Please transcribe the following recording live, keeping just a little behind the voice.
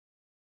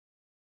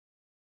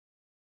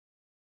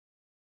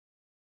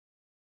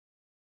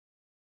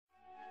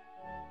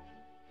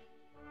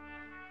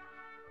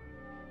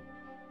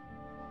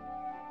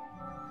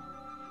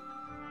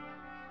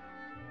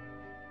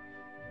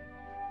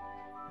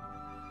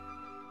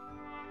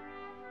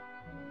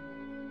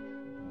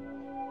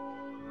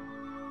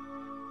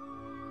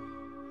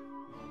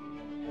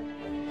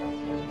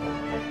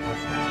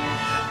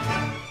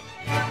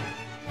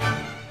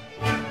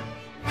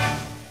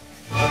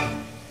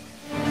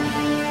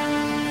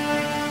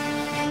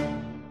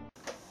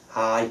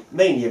Hi,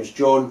 my name's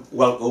John.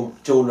 Welcome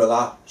to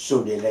another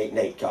Sunday night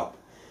nightcap.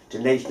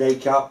 Tonight's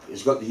nightcap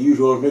has got the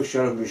usual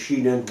mixture of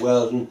machining,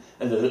 welding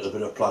and a little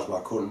bit of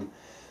plasma cutting.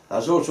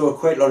 There's also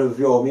quite a lot of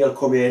viewer mail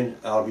come in.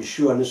 I'll be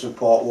showing this in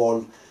part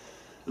one.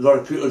 A lot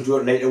of people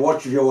don't like to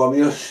watch viewer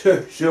mail, so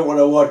if you don't want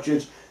to watch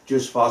it,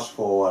 just fast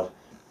forward.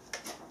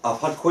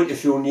 I've had quite a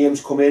few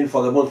names come in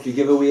for the monthly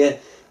giveaway.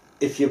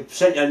 If you've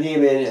sent your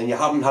name in and you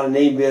haven't had an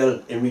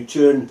email in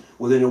return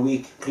within a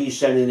week, please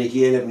send it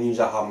again. It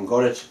means I haven't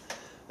got it.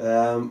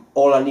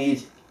 All I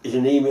need is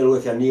an email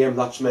with your name.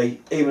 That's my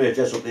email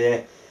address up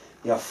there.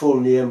 Your full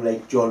name,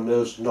 like John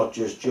Mills, not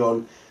just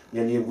John.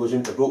 Your name goes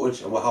into the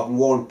bucket, and we're having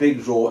one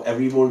big draw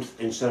every month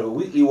instead of a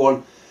weekly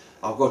one.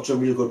 I've got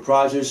some really good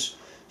prizes.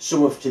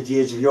 Some of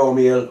today's viewer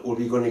mail will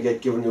be going to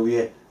get given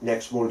away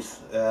next month.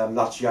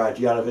 That's the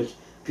idea of it.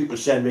 People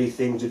send me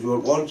things they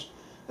don't want.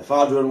 If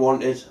I don't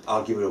want it,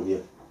 I'll give it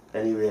away.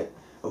 Anyway,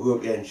 I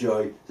hope you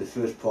enjoy the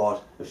first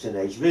part of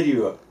tonight's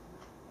video.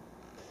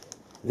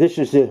 This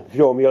is the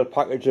viewer mail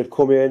package that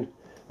come in.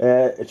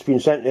 It's been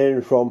sent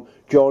in from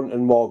John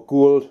and Mark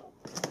Gould.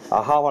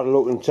 I have had a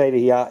look inside of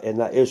here, and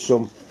there is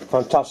some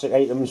fantastic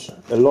items,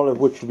 a lot of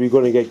which we're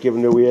going to get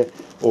given away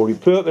or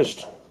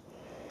repurposed.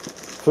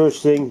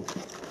 First thing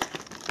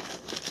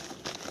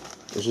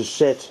is a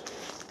set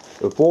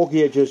of bore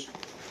gauges.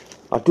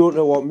 I don't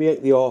know what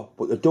make they are,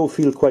 but they do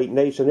feel quite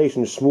nice. They're nice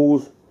and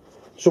smooth.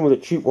 Some of the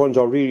cheap ones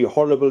are really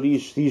horrible.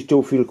 These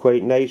do feel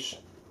quite nice.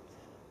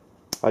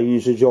 I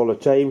use these all the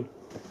time.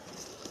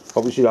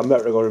 Obviously they're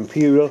metric or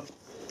imperial.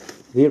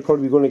 They're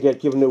probably going to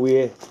get given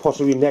away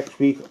possibly next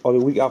week or the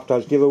week after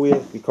as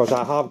giveaway, because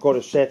I have got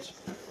a set,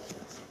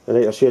 and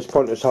like I say, it's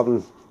pointless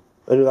having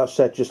another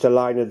set just to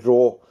line a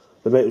draw.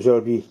 They might as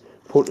well be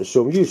put to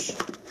some use.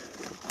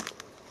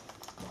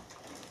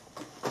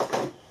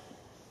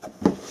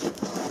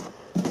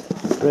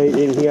 Right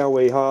in here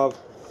we have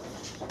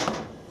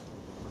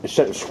a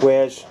set of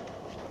squares.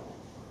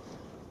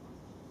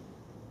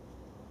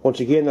 Once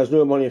again, there's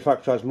no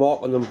manufacturer's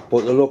mark on them,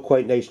 but they look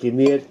quite nicely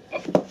made.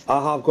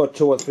 I have got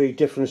 2 or 3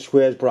 different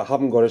squares, but I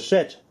haven't got a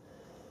set.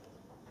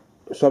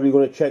 So I'm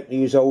going to check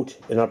these out,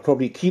 and I'll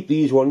probably keep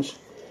these ones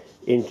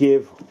and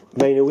give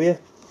mine away,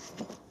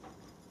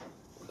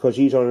 because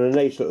these are in a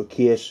nice little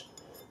case,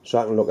 so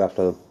I can look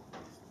after them.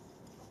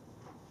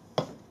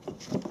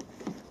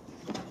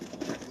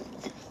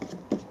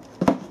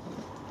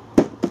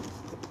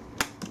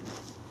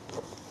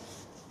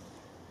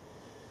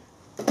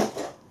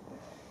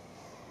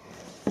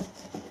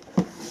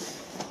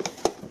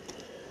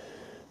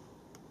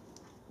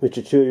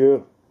 Mr.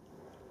 2U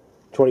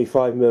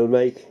 25mm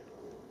make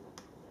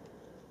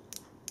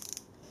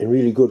in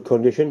really good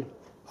condition.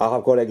 I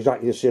have got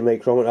exactly the same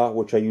micrometer,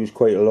 which I use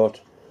quite a lot.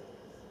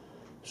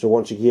 So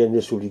once again,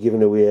 this will be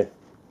given away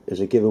as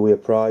a giveaway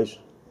prize.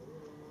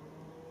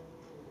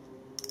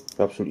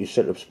 Absolutely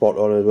set up spot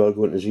on as well,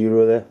 going to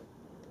 0 there.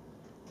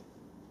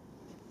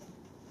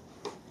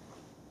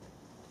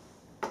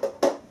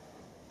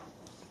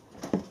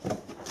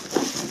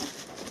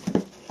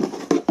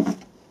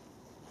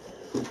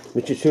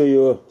 Mr.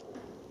 2U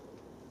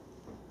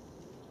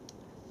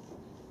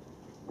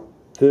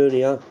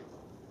vernier,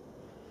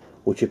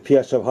 which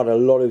appears to have had a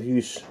lot of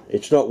use.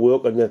 It's not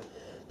working,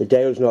 the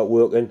dial's not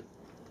working.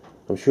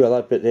 I'm sure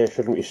that bit there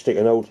shouldn't be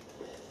sticking out.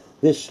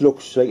 This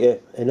looks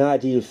like an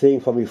ideal thing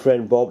for my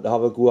friend Bob to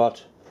have a go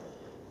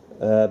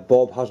at.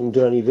 Bob hasn't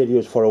done any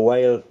videos for a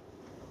while,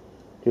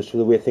 just for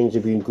the way things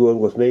have been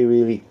going with me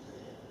really.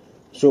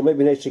 So it might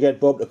be nice to get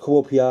Bob to come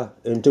up here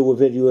and do a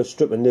video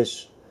stripping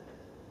this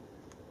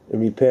and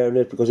repairing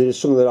it, because it is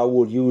something that I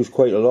would use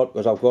quite a lot,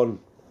 because I've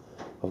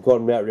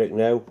gone metric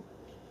now.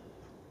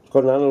 It's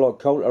got an analog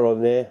counter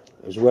on there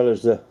as well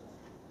as the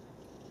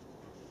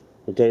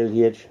dial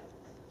gauge.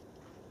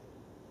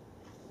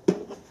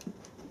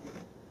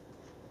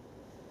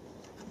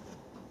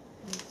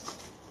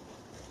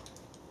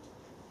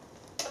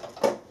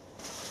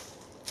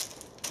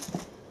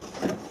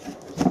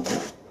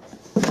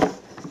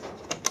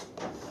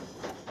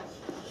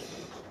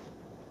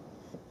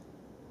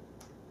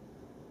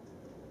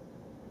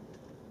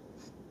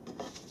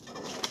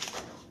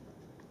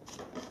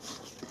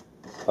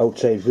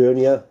 Outside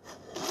vernier.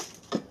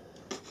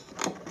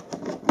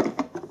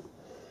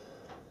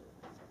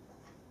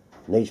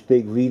 Nice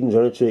big readings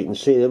on it so you can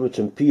see them. It's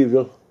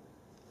imperial.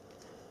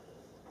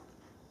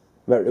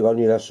 Metric on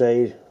the other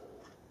side.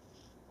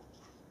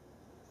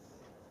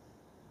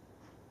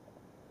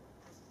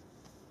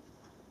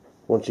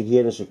 Once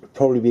again, this will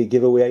probably be a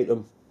giveaway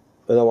item.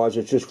 Otherwise,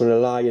 it's just going to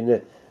lie in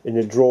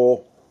the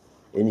drawer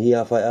in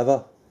here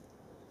forever.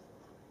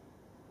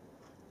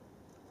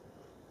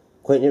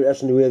 Quite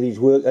interesting the way these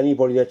work.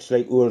 Anybody that's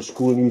like old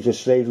school and uses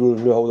slide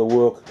rules know how they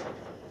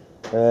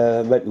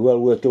work. Might be well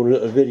worth doing a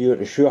little video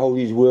to show how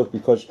these work,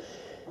 because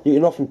you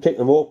can often pick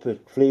them up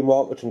at flea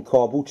markets and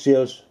car boot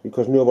sales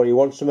because nobody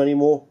wants them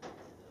anymore.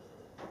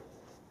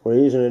 But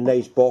it is in a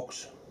nice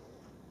box.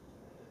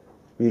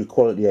 Real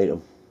quality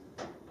item.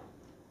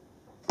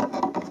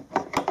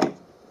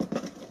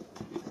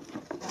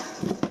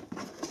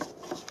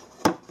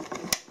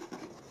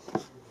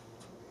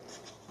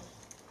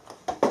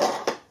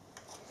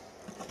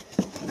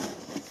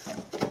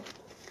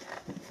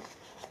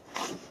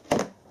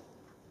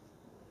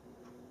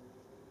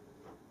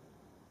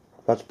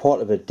 That's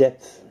part of a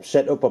depth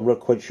setup. I'm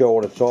not quite sure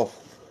what it's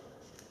off.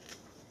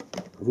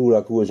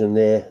 Ruler goes in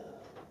there.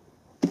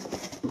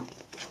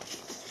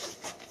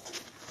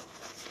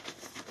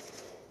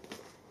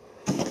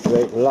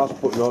 Right,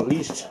 last but not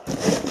least,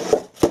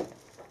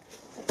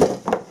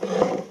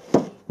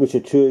 Mr.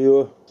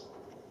 Turio.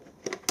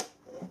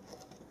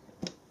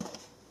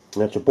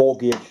 And that's a bore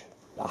gauge.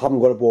 I haven't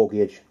got a bore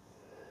gauge.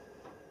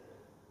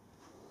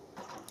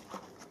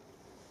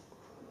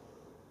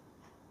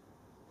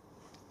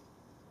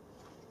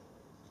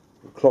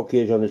 Clock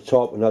gauge on the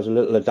top, and there's a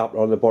little adapter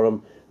on the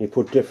bottom. You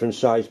put different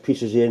size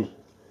pieces in.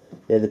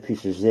 They're the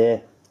pieces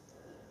there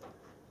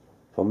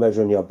for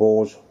measuring your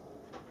bores.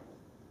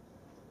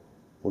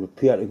 Would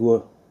appear to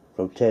go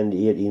from 10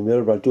 to 18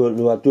 mil, but I don't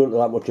know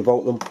that much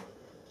about them.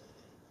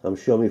 I'm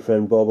sure my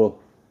friend Bob will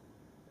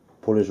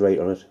put his rate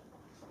on it.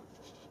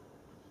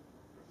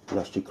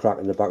 Nasty crack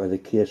in the back of the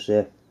case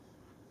there.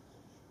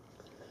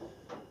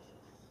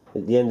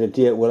 At the end of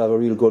the day, it will have a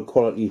real good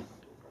quality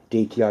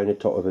DTI in the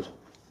top of it.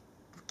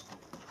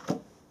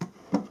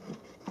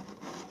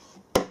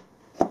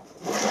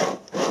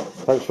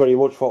 Thanks very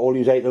much for all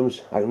these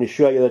items. I can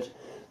assure you that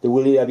they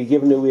will either be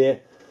given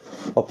away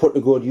or put to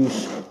good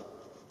use.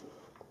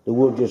 They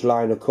won't just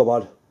lie in a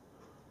cupboard,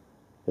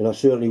 and I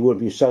certainly won't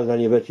be selling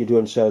any of it. You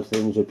don't sell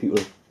things that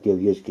people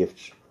give you as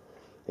gifts.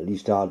 At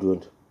least I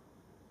don't.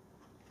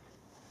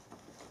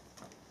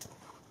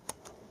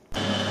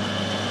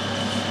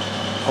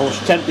 I was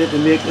tempted to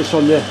make this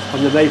on the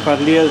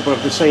Myford lathe, but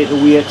I've decided to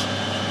wait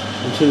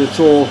until it's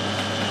all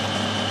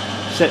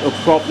set up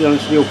properly on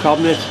its new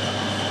cabinet.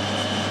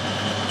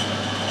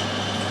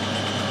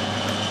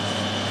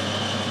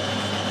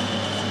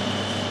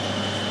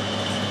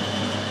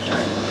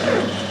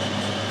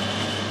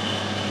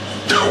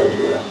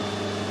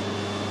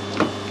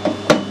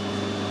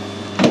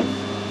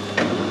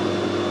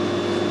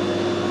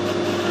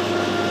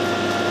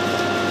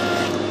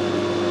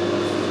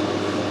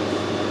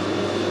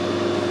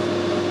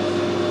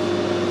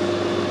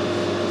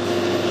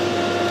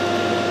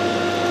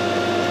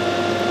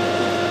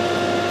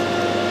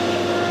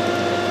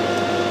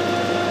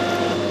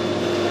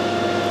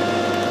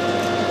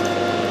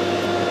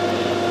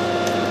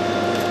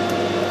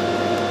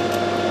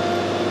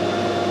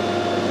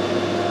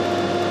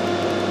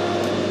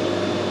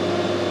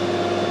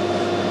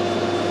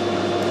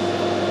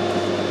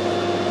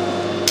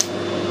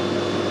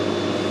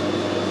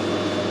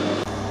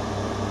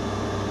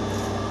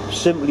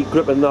 Simply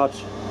gripping that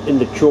in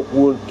the choke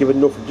won't give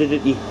enough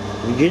rigidity.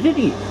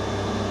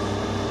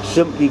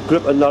 Simply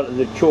gripping that in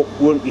the choke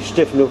won't be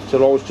stiff enough to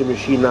allow us to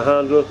machine the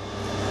handle.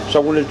 So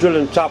I'm going to drill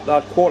and tap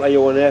that 1/4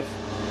 UNF,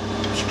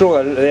 screw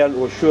it into there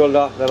into a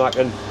shoulder, then I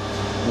can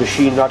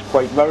machine that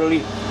quite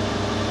merrily.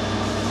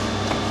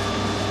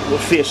 We'll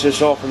face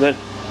this off and then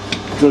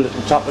drill it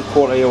and tap the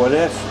 1/4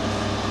 UNF.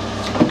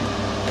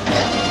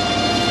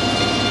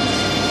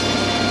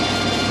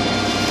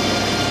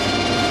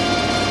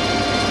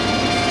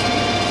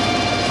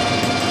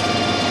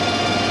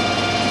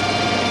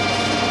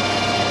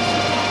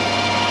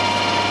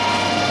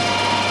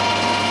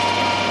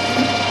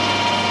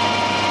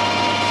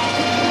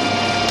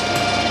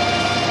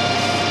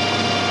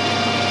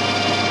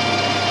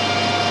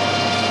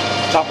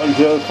 Tap and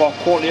drill for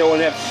 1/4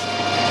 UNFs,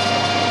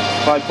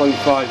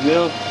 5.5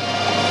 mil.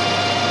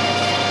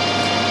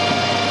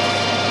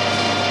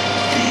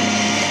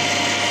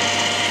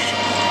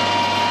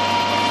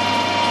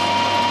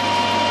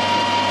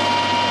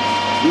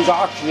 These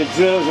are actually the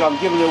drills that I'm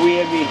giving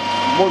away in my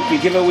monthly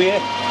giveaway.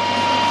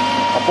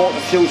 I bought a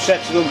few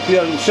sets of them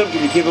purely and simply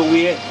to give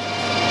away.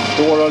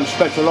 They were on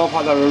special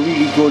offer. They're a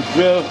really good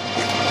drill.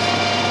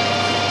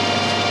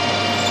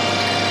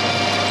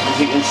 As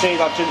you can see,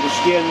 that's into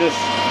stainless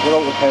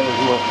without the pen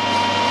as well.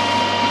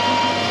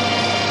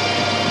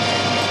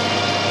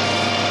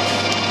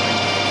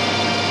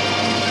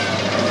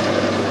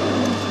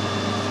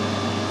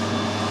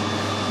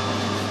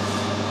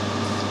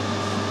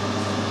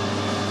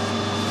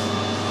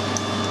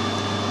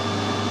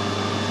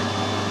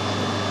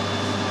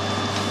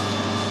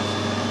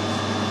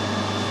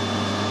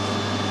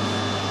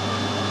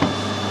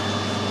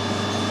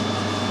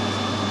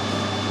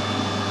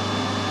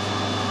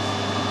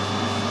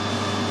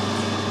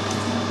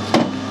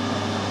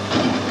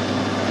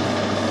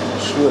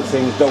 Slow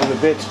things down a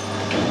bit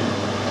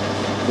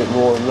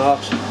more than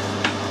that.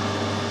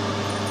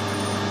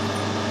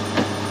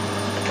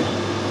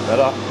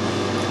 Better.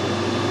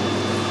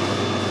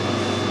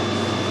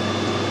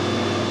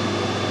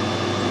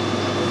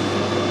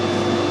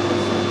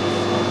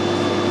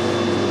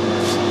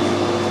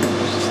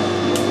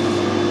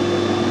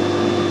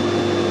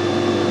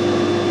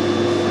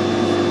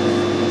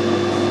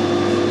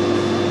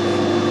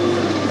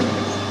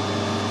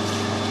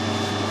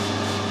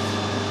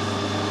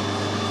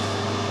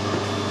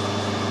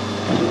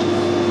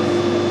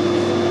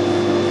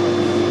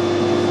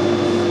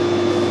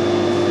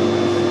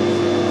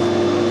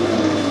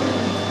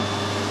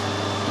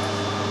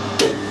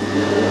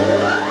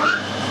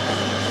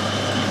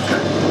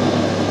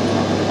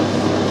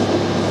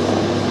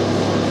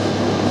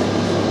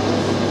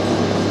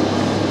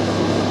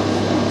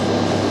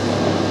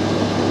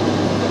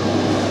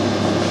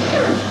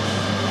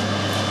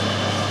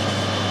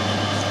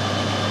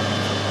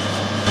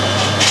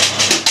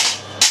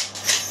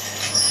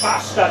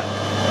 bastard!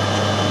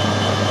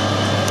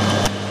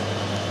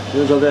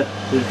 Those are the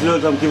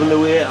drills I'm giving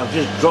away. I've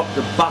just dropped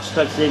the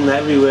bastard thing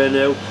everywhere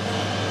now.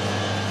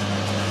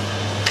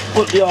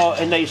 But they are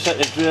a nice set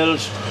of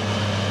drills.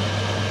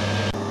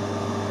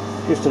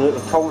 Just a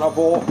little counter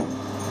bore.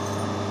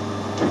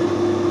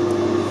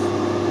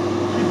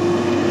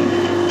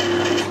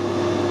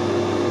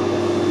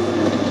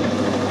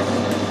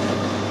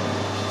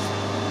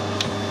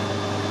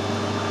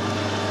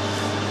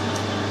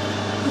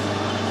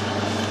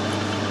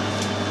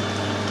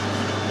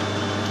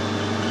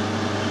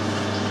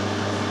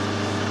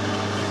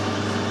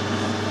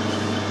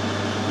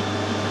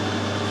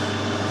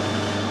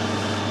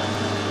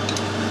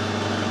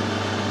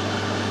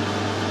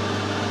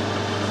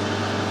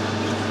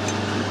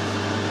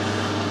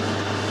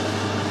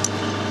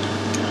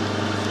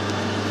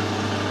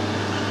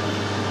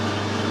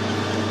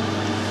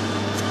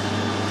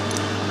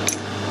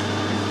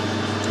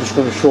 Just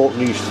going to shorten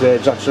these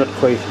threads. That's not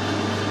quite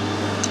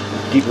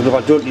deep enough.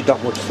 I don't need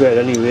that much thread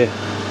anyway.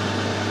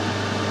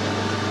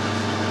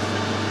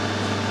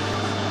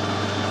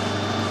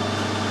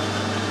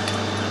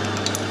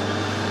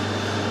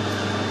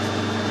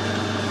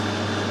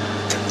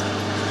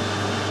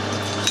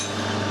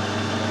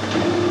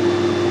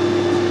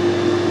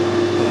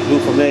 That'll do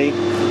for me.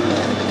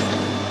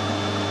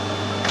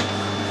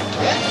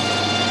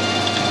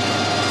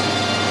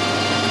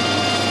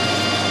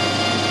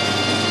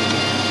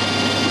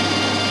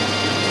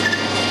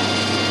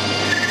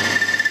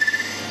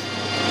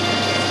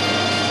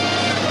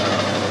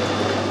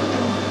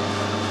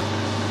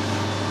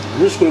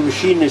 I'm just going to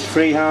machine this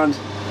freehand,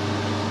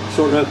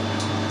 sort of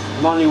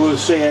manual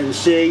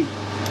SNNC,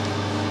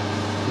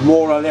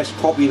 more or less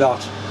copy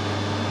that.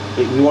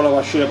 It can be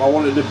whatever shape I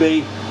want it to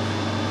be.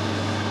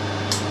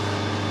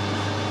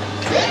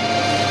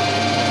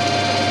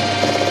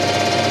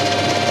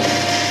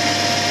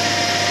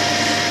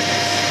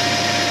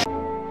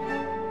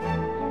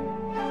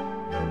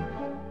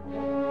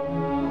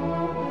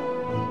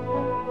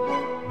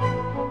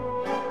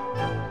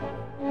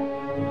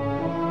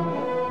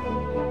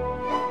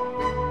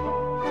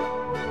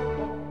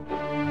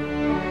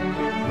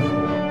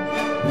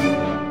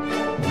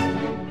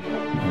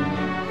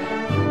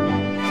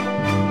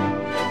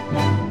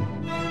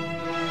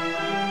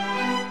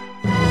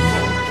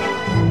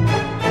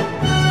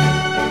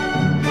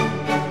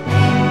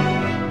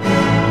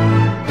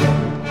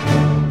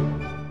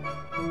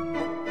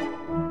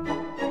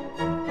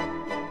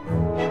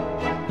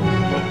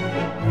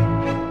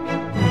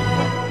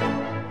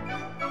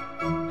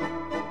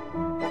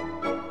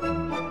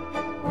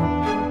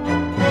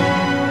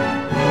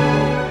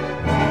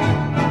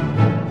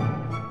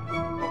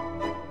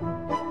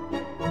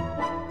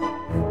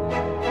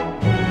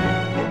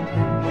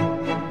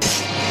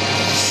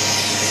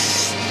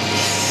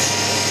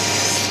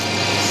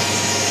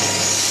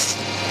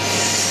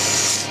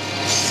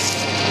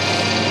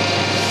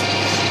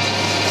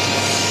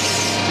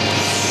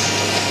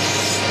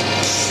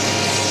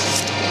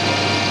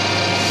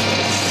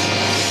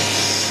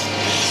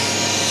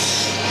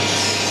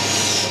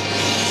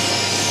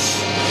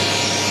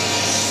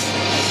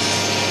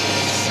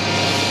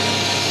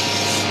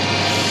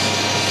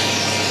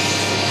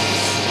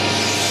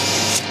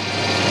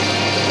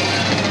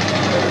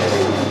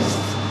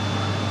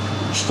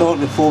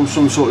 Starting to form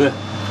some sort of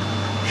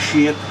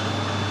shape.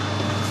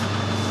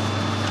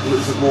 A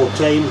little bit more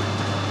time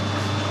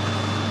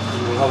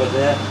and we'll have it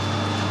there.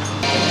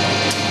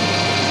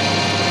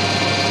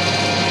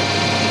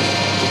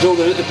 To do a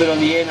little bit on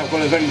the end, I've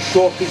got a very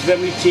short piece of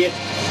emery tape,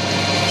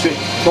 so it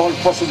can't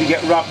possibly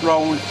get wrapped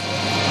round.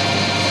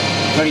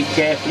 Very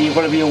carefully, you've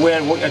got to be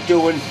aware of what you're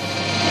doing.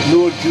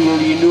 No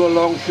jewellery, no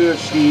long shirt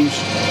sleeves.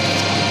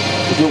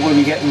 You don't want to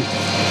be getting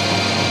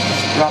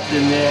wrapped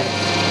in there.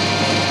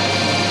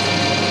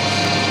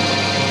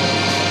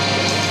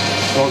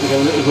 Starting to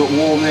get a little bit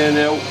warm there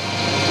now.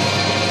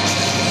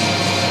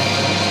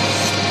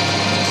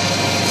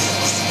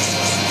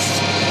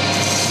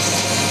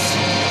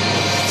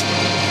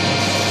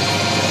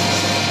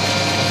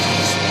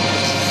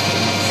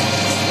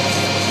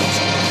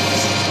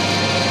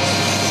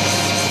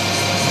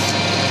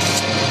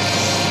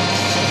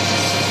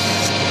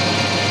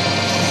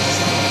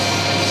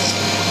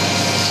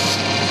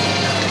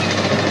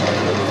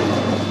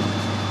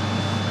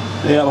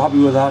 Yeah, I'm happy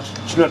with that.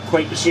 It's not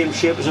quite the same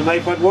shape as a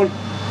Myford one.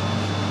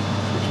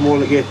 It's more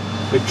like a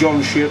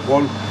John shaped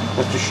one.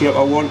 That's the shape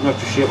I want, not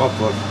the shape I've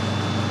got.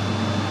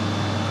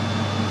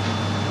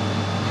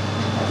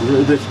 A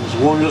little bit, there's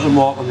one little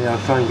mark on there,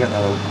 I'll try and get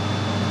that out.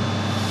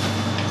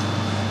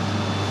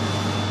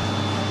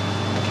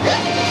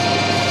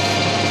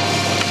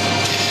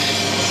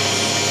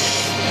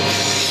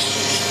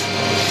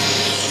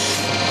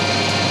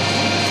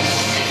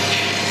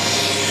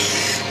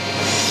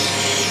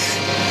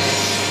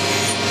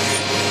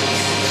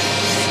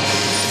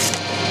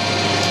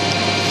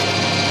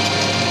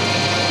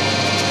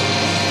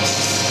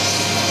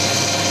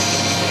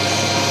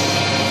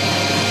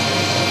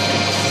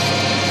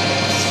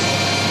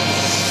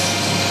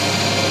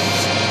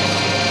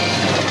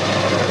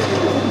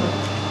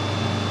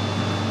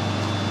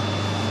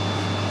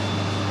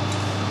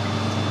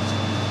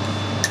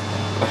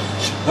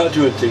 I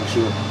don't think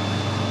so.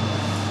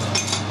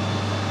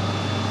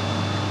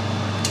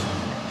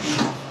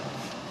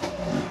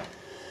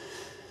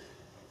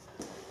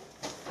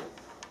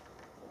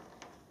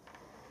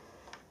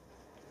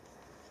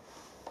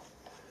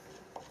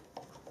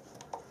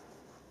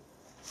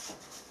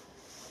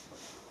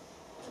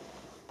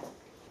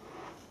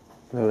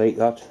 I like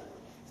that.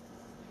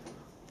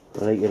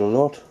 I like it a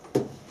lot.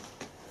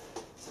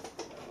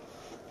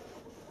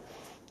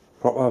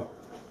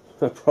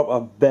 A proper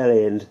bell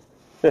end.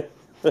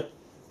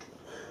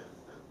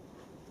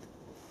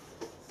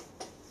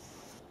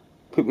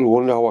 People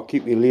wonder how I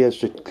keep my lathes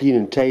so clean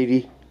and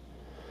tidy.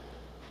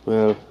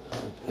 Well,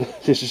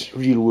 this is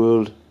real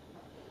world.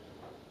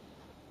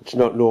 It's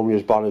not normally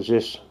as bad as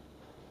this.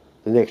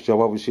 The next job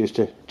obviously is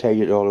to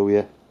tidy it all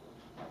away.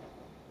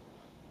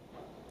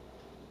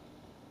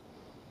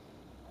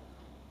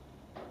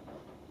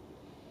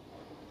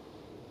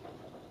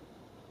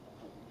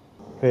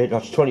 Right,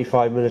 that's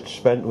 25 minutes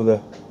spent with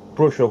a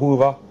brush or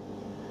hoover,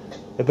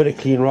 a bit of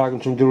clean rag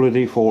and some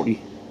WD-40.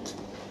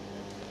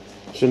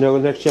 So now the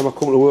next time I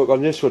come to work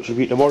on this, which will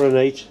be tomorrow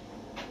night,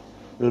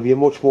 it'll be a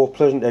much more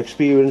pleasant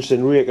experience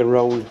than raking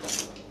around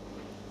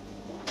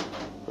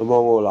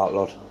among all that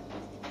lot.